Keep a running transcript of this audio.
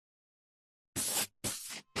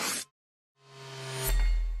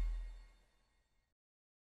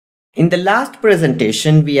In the last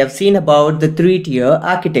presentation, we have seen about the three-tier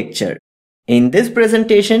architecture. In this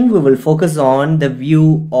presentation, we will focus on the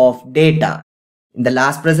view of data. In the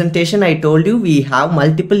last presentation, I told you we have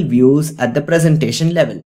multiple views at the presentation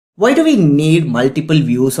level. Why do we need multiple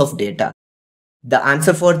views of data? The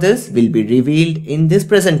answer for this will be revealed in this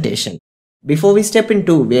presentation. Before we step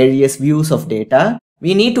into various views of data,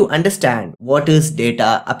 we need to understand what is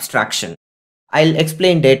data abstraction. I'll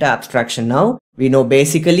explain data abstraction now. We know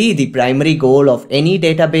basically the primary goal of any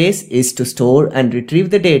database is to store and retrieve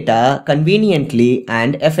the data conveniently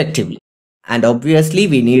and effectively. And obviously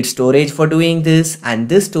we need storage for doing this, and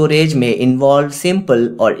this storage may involve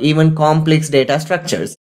simple or even complex data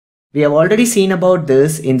structures. We have already seen about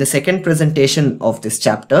this in the second presentation of this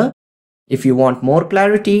chapter. If you want more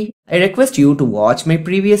clarity, I request you to watch my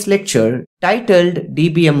previous lecture titled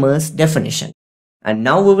DBMS definition. And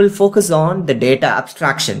now we will focus on the data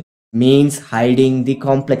abstraction, means hiding the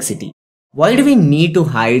complexity. Why do we need to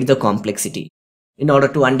hide the complexity? In order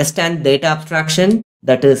to understand data abstraction,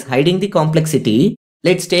 that is hiding the complexity,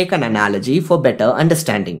 let's take an analogy for better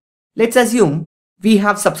understanding. Let's assume we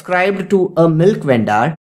have subscribed to a milk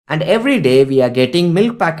vendor, and every day we are getting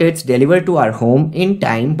milk packets delivered to our home in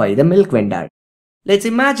time by the milk vendor. Let's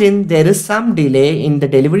imagine there is some delay in the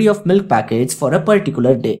delivery of milk packets for a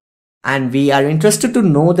particular day, and we are interested to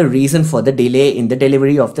know the reason for the delay in the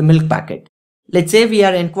delivery of the milk packet. Let's say we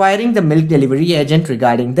are inquiring the milk delivery agent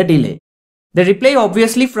regarding the delay. The reply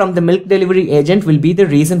obviously from the milk delivery agent will be the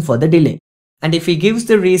reason for the delay. And if he gives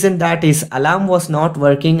the reason that his alarm was not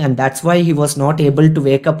working and that's why he was not able to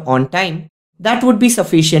wake up on time, that would be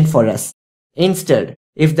sufficient for us. Instead,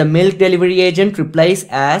 if the milk delivery agent replies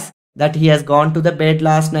as that he has gone to the bed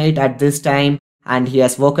last night at this time and he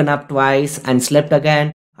has woken up twice and slept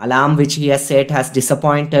again, alarm which he has set has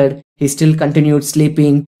disappointed, he still continued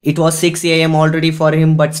sleeping, it was 6 a.m. already for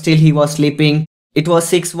him but still he was sleeping, it was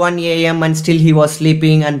 6:01 a.m. and still he was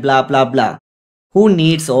sleeping, and blah blah blah. Who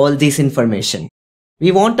needs all this information?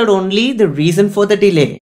 We wanted only the reason for the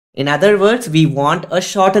delay. In other words, we want a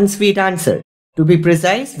short and sweet answer. To be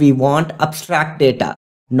precise, we want abstract data,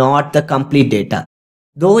 not the complete data.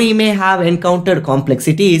 Though we may have encountered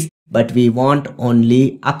complexities, but we want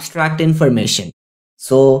only abstract information.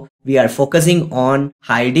 So we are focusing on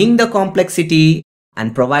hiding the complexity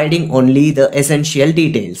and providing only the essential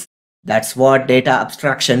details. That's what data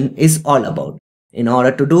abstraction is all about. In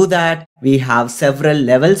order to do that, we have several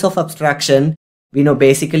levels of abstraction. We know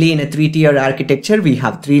basically in a three-tier architecture, we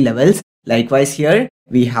have three levels. Likewise here,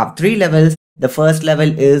 we have three levels. The first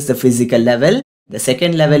level is the physical level. The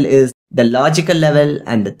second level is the logical level.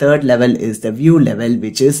 And the third level is the view level,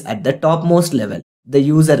 which is at the topmost level, the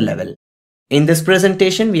user level. In this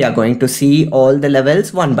presentation, we are going to see all the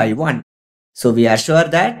levels one by one. So we are sure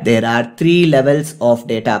that there are three levels of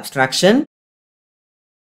data abstraction.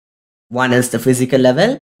 One is the physical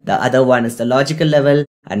level, the other one is the logical level,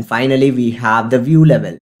 and finally we have the view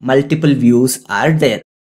level. Multiple views are there.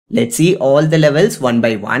 Let's see all the levels one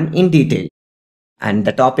by one in detail. And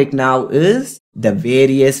the topic now is the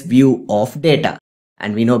various view of data.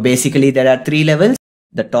 And we know basically there are three levels.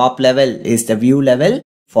 The top level is the view level,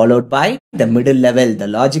 followed by the middle level, the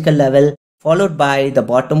logical level, followed by the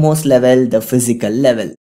bottommost level, the physical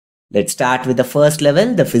level. Let's start with the first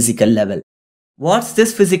level, the physical level. What's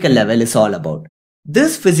this physical level is all about?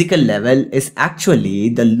 This physical level is actually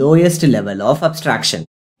the lowest level of abstraction.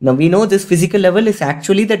 Now we know this physical level is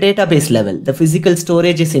actually the database level. The physical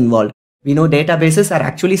storage is involved. We know databases are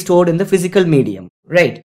actually stored in the physical medium,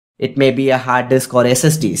 right? It may be a hard disk or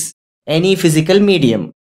SSDs, any physical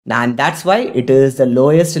medium. And that's why it is the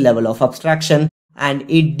lowest level of abstraction, and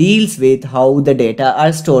it deals with how the data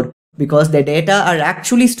are stored, because the data are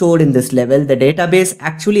actually stored in this level. The database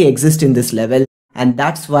actually exists in this level, and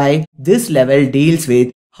that's why this level deals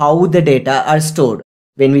with how the data are stored.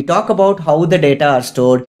 When we talk about how the data are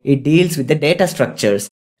stored, it deals with the data structures,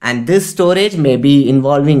 and this storage may be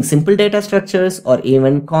involving simple data structures or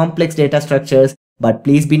even complex data structures, but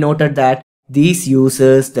please be noted that these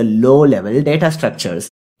uses the low level data structures.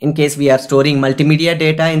 In case we are storing multimedia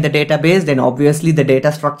data in the database, then obviously the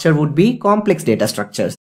data structure would be complex data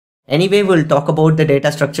structures. Anyway, we'll talk about the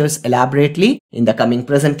data structures elaborately in the coming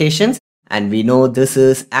presentations, and we know this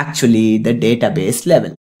is actually the database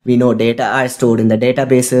level. We know data are stored in the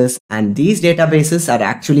databases, and these databases are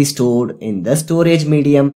actually stored in the storage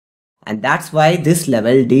medium, and that's why this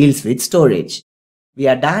level deals with storage. We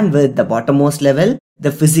are done with the bottommost level,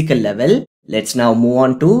 the physical level. Let's now move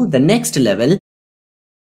on to the next level.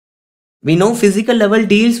 We know physical level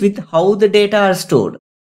deals with how the data are stored,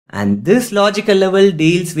 and this logical level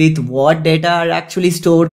deals with what data are actually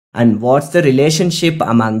stored and what's the relationship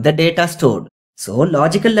among the data stored. So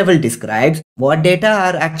logical level describes what data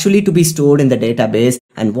are actually to be stored in the database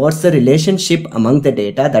and what's the relationship among the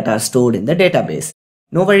data that are stored in the database.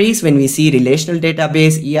 No worries, when we see relational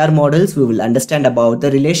database ER models, we will understand about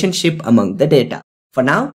the relationship among the data. For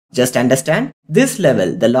now, just understand this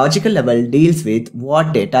level, the logical level, deals with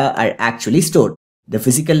what data are actually stored. The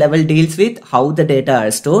physical level deals with how the data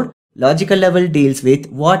are stored. Logical level deals with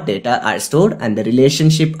what data are stored and the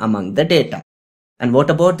relationship among the data. And what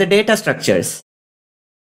about the data structures?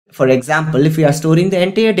 For example, if we are storing the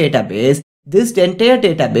entire database, this entire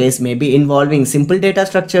database may be involving simple data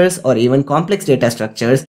structures or even complex data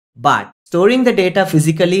structures, but storing the data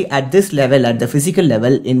physically at this level, at the physical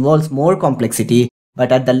level, involves more complexity,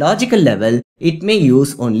 but at the logical level, it may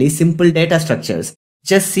use only simple data structures.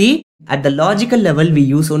 Just see, at the logical level, we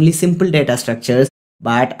use only simple data structures,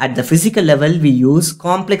 but at the physical level, we use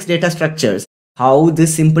complex data structures. How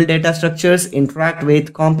these simple data structures interact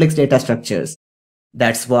with complex data structures.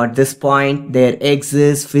 That's what this point, there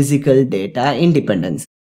exists physical data independence.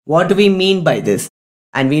 What do we mean by this?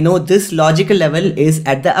 And we know this logical level is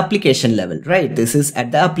at the application level, right? This is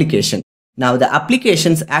at the application. Now the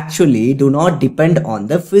applications actually do not depend on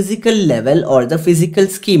the physical level or the physical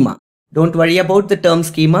schema. Don't worry about the term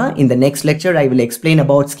schema. In the next lecture, I will explain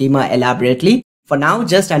about schema elaborately. For now,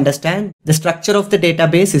 just understand the structure of the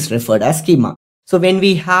database is referred as schema. So when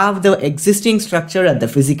we have the existing structure at the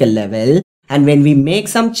physical level, and when we make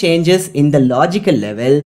some changes in the logical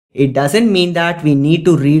level, it doesn't mean that we need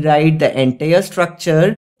to rewrite the entire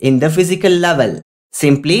structure in the physical level.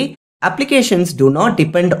 Simply, applications do not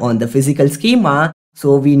depend on the physical schema,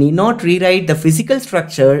 so we need not rewrite the physical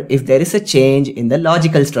structure if there is a change in the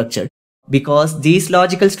logical structure, because these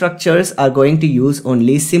logical structures are going to use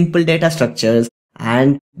only simple data structures,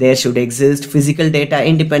 and there should exist physical data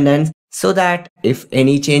independence so that if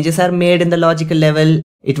any changes are made in the logical level,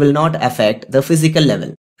 it will not affect the physical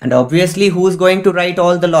level. And obviously, who is going to write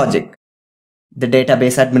all the logic? The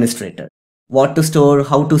database administrator. What to store,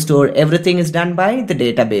 how to store, everything is done by the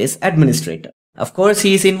database administrator. Of course,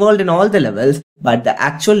 he is involved in all the levels, but the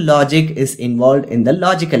actual logic is involved in the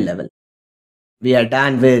logical level. We are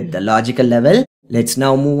done with the logical level. Let's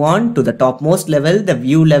now move on to the topmost level, the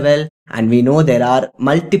view level. And we know there are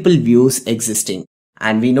multiple views existing.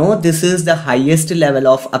 And we know this is the highest level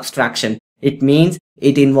of abstraction. It means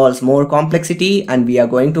it involves more complexity, and we are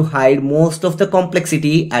going to hide most of the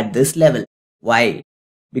complexity at this level. Why?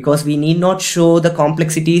 Because we need not show the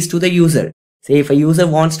complexities to the user. Say if a user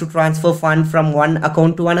wants to transfer fund from one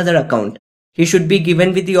account to another account, he should be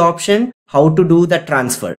given with the option how to do the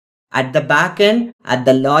transfer. At the back end, at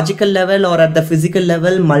the logical level or at the physical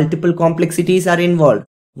level, multiple complexities are involved.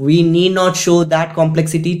 We need not show that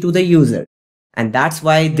complexity to the user. And that's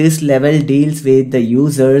why this level deals with the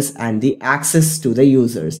users and the access to the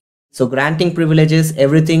users. So granting privileges,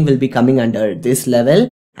 everything will be coming under this level.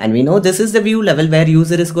 And we know this is the view level where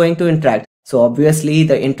user is going to interact. So obviously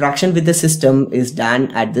the interaction with the system is done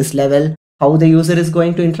at this level. How the user is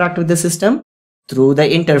going to interact with the system? Through the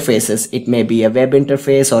interfaces. It may be a web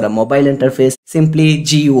interface or a mobile interface, simply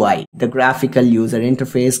GUI, the graphical user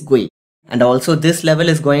interface GUI. And also this level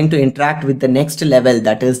is going to interact with the next level,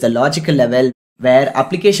 that is the logical level, where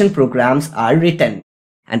application programs are written.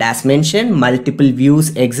 And as mentioned, multiple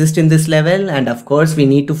views exist in this level, and of course we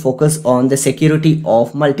need to focus on the security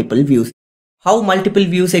of multiple views. How multiple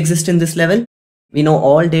views exist in this level? We know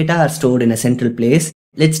all data are stored in a central place.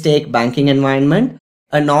 Let's take banking environment.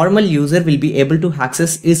 A normal user will be able to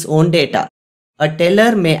access his own data. A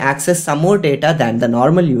teller may access some more data than the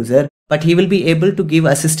normal user, but he will be able to give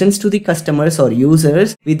assistance to the customers or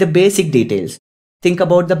users with the basic details. Think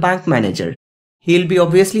about the bank manager. He'll be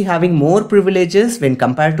obviously having more privileges when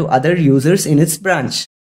compared to other users in its branch.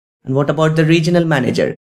 And what about the regional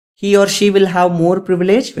manager? He or she will have more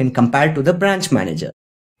privilege when compared to the branch manager.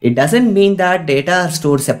 It doesn't mean that data are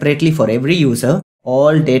stored separately for every user.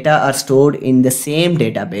 All data are stored in the same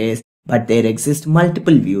database, but there exist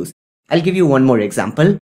multiple views. I'll give you one more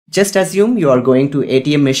example. Just assume you are going to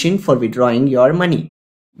ATM machine for withdrawing your money.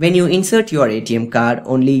 When you insert your ATM card,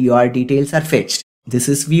 only your details are fetched. This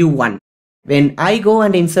is view 1. When I go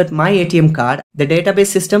and insert my ATM card, the database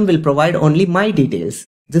system will provide only my details.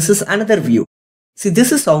 This is another view. See,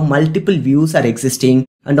 this is how multiple views are existing,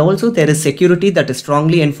 and also there is security that is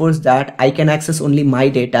strongly enforced that I can access only my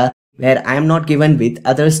data where I am not given with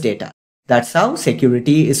others' data. That's how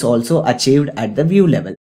security is also achieved at the view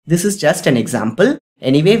level. This is just an example.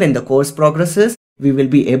 Anyway, when the course progresses, we will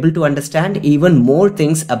be able to understand even more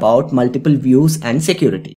things about multiple views and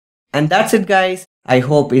security. And that's it, guys. I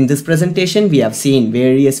hope in this presentation we have seen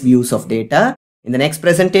various views of data. In the next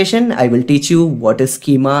presentation, I will teach you what is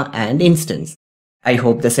schema and instance. I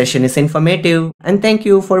hope the session is informative and thank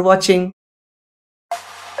you for watching.